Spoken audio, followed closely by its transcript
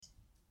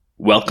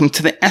Welcome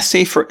to the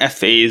Essay for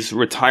FA's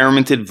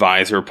Retirement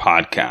Advisor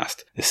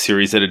podcast, a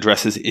series that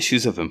addresses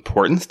issues of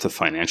importance to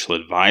financial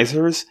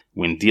advisors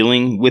when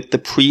dealing with the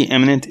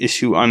preeminent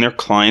issue on their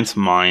clients'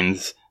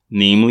 minds,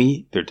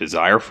 namely their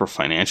desire for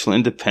financial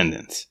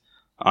independence.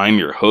 I'm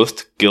your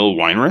host, Gil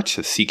Weinrich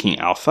of Seeking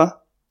Alpha,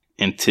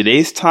 and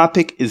today's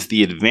topic is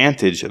the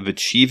advantage of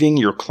achieving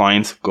your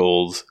clients'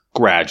 goals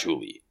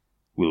gradually.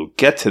 We'll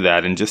get to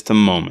that in just a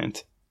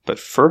moment, but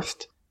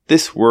first,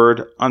 this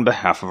word on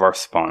behalf of our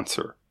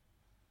sponsor.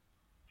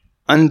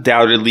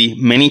 Undoubtedly,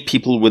 many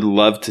people would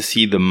love to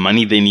see the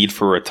money they need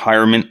for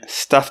retirement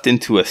stuffed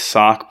into a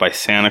sock by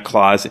Santa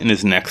Claus in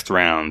his next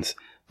rounds.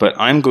 But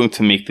I'm going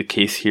to make the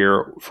case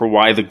here for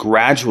why the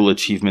gradual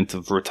achievement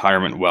of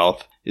retirement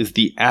wealth is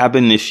the ab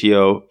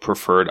initio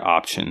preferred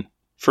option.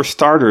 For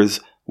starters,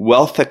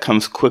 wealth that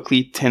comes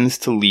quickly tends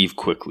to leave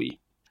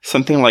quickly.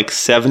 Something like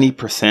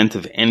 70%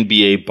 of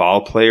NBA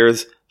ball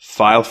players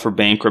file for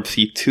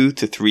bankruptcy 2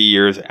 to 3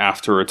 years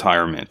after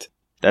retirement.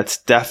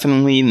 That's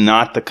definitely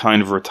not the kind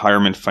of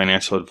retirement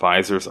financial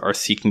advisors are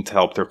seeking to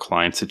help their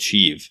clients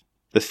achieve.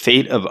 The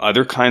fate of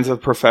other kinds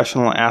of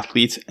professional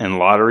athletes and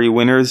lottery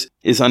winners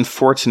is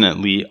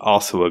unfortunately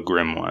also a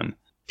grim one.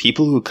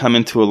 People who come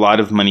into a lot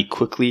of money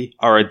quickly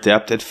are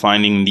adept at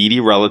finding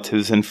needy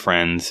relatives and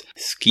friends,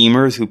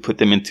 schemers who put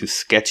them into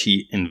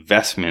sketchy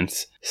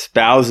investments,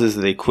 spouses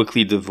they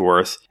quickly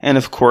divorce, and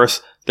of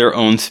course, their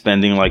own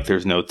spending like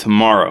there's no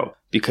tomorrow,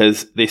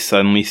 because they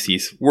suddenly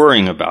cease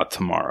worrying about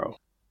tomorrow.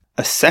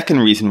 A second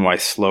reason why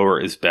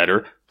slower is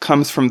better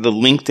comes from the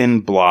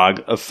LinkedIn blog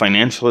of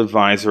financial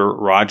advisor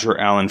Roger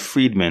Allen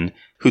Friedman,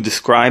 who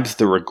describes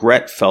the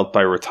regret felt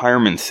by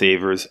retirement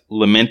savers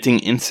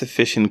lamenting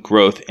insufficient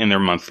growth in their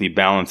monthly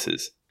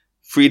balances.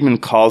 Friedman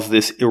calls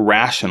this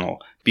irrational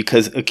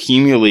because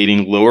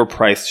accumulating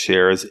lower-priced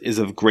shares is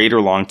of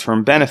greater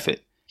long-term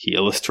benefit. He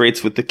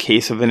illustrates with the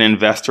case of an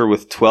investor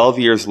with 12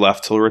 years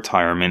left till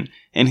retirement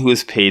and who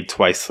is paid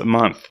twice a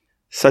month.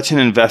 Such an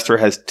investor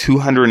has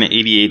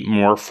 288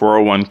 more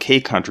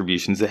 401k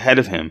contributions ahead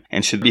of him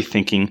and should be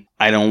thinking,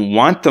 I don't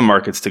want the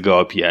markets to go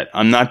up yet.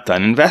 I'm not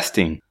done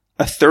investing.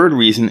 A third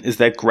reason is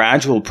that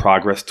gradual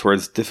progress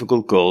towards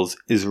difficult goals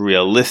is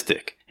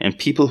realistic, and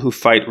people who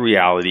fight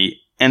reality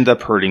end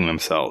up hurting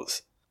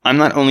themselves. I'm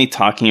not only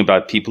talking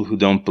about people who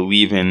don't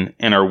believe in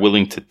and are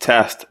willing to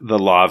test the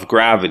law of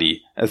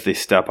gravity as they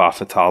step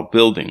off a tall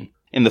building.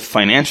 In the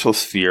financial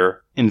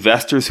sphere,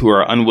 investors who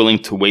are unwilling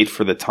to wait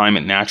for the time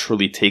it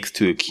naturally takes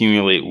to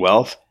accumulate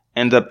wealth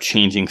end up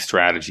changing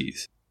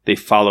strategies. They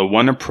follow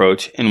one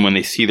approach, and when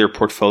they see their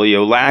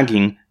portfolio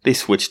lagging, they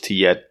switch to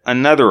yet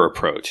another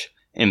approach.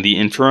 In the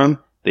interim,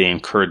 they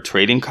incurred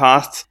trading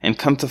costs and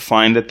come to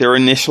find that their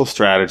initial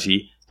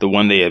strategy, the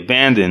one they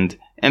abandoned,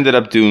 ended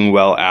up doing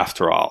well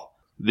after all.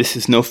 This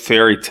is no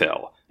fairy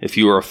tale. If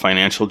you are a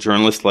financial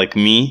journalist like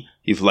me,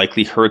 you've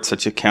likely heard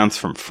such accounts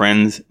from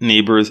friends,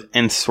 neighbors,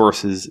 and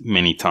sources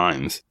many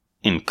times.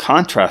 In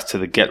contrast to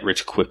the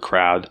get-rich-quick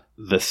crowd,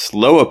 the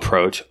slow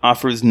approach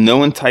offers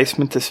no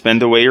enticement to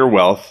spend away your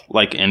wealth,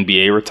 like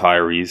NBA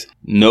retirees,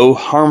 no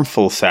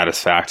harmful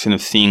satisfaction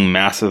of seeing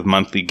massive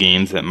monthly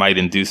gains that might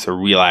induce a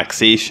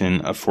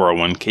relaxation of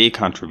 401k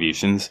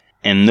contributions,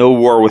 and no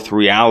war with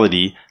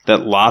reality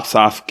that lops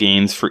off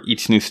gains for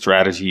each new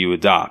strategy you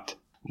adopt.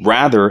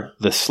 Rather,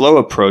 the slow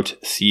approach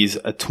sees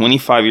a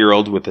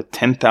 25-year-old with a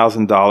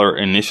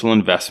 $10,000 initial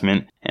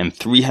investment and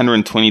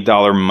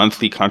 $320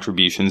 monthly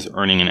contributions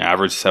earning an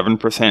average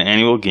 7%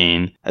 annual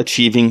gain,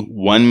 achieving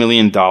 $1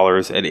 million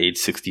at age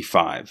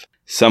 65.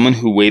 Someone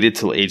who waited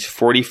till age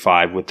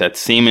 45 with that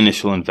same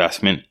initial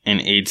investment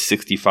and age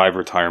 65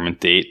 retirement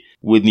date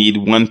would need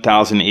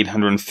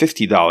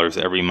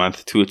 $1,850 every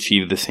month to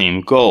achieve the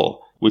same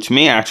goal, which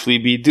may actually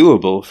be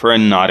doable for a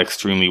not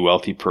extremely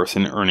wealthy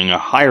person earning a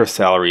higher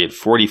salary at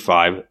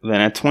 45 than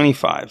at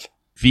 25.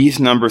 These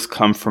numbers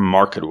come from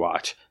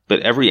MarketWatch, but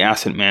every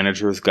asset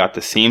manager has got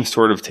the same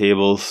sort of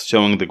tables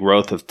showing the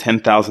growth of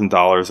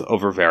 $10,000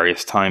 over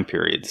various time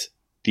periods.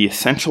 The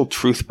essential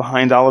truth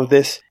behind all of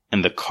this,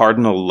 and the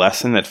cardinal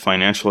lesson that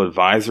financial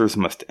advisors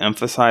must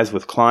emphasize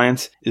with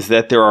clients, is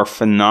that there are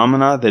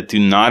phenomena that do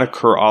not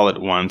occur all at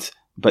once,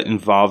 but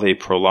involve a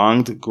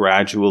prolonged,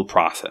 gradual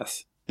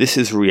process. This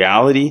is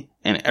reality,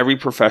 and every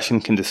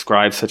profession can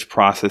describe such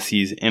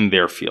processes in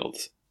their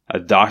fields. A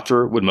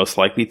doctor would most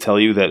likely tell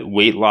you that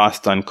weight loss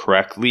done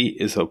correctly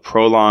is a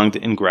prolonged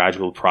and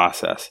gradual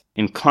process,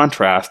 in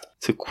contrast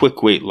to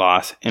quick weight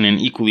loss and an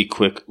equally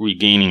quick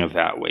regaining of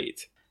that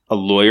weight. A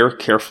lawyer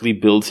carefully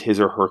builds his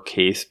or her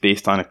case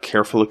based on a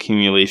careful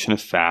accumulation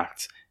of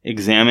facts,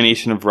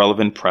 examination of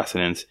relevant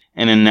precedents,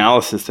 and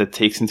analysis that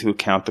takes into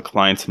account the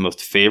client's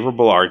most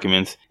favorable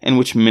arguments and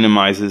which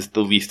minimizes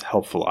the least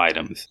helpful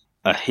items.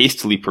 A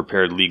hastily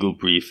prepared legal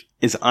brief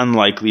is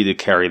unlikely to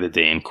carry the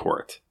day in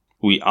court.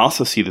 We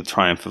also see the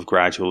triumph of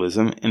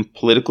gradualism in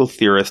political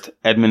theorist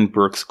Edmund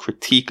Burke's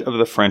critique of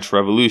the French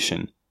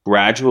Revolution.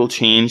 Gradual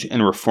change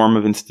and reform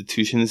of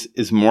institutions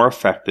is more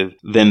effective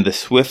than the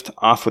swift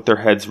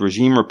off-with-their-heads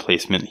regime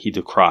replacement he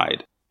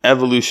decried.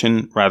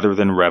 Evolution rather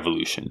than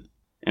revolution.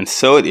 And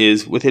so it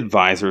is with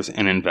advisors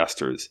and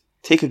investors.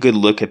 Take a good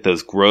look at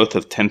those growth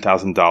of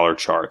 $10,000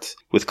 charts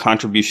with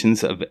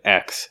contributions of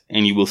X,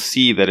 and you will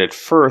see that at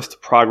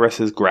first progress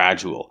is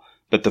gradual,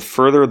 but the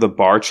further the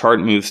bar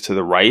chart moves to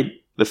the right,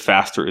 the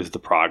faster is the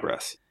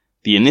progress.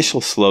 The initial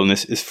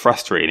slowness is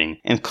frustrating,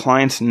 and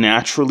clients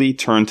naturally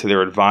turn to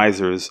their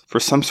advisors for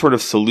some sort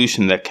of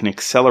solution that can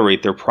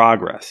accelerate their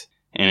progress.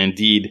 And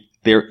indeed,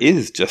 there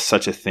is just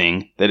such a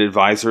thing that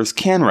advisors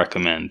can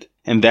recommend,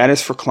 and that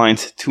is for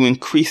clients to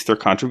increase their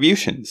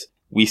contributions.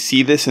 We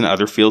see this in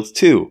other fields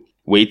too.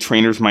 Weight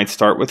trainers might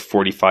start with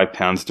 45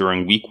 pounds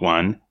during week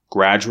 1,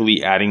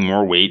 gradually adding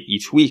more weight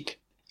each week.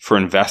 For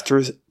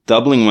investors,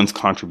 doubling one's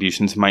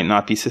contributions might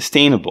not be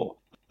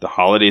sustainable. The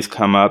holidays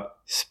come up,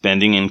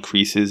 spending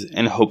increases,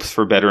 and hopes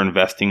for better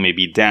investing may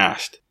be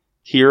dashed.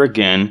 Here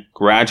again,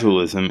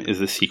 gradualism is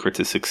the secret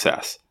to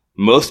success.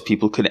 Most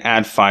people could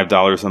add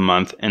 $5 a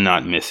month and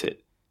not miss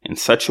it. In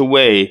such a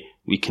way,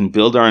 we can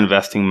build our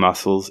investing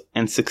muscles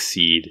and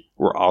succeed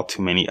where all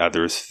too many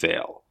others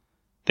fail.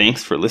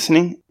 Thanks for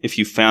listening. If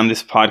you found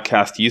this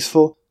podcast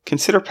useful,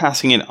 consider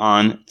passing it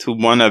on to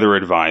one other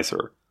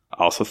advisor.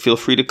 Also, feel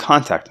free to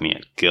contact me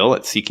at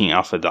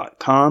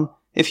gil@seekingalpha.com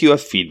if you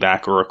have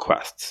feedback or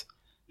requests.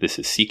 This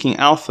is Seeking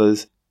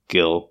Alpha's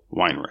Gil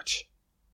Weinrich.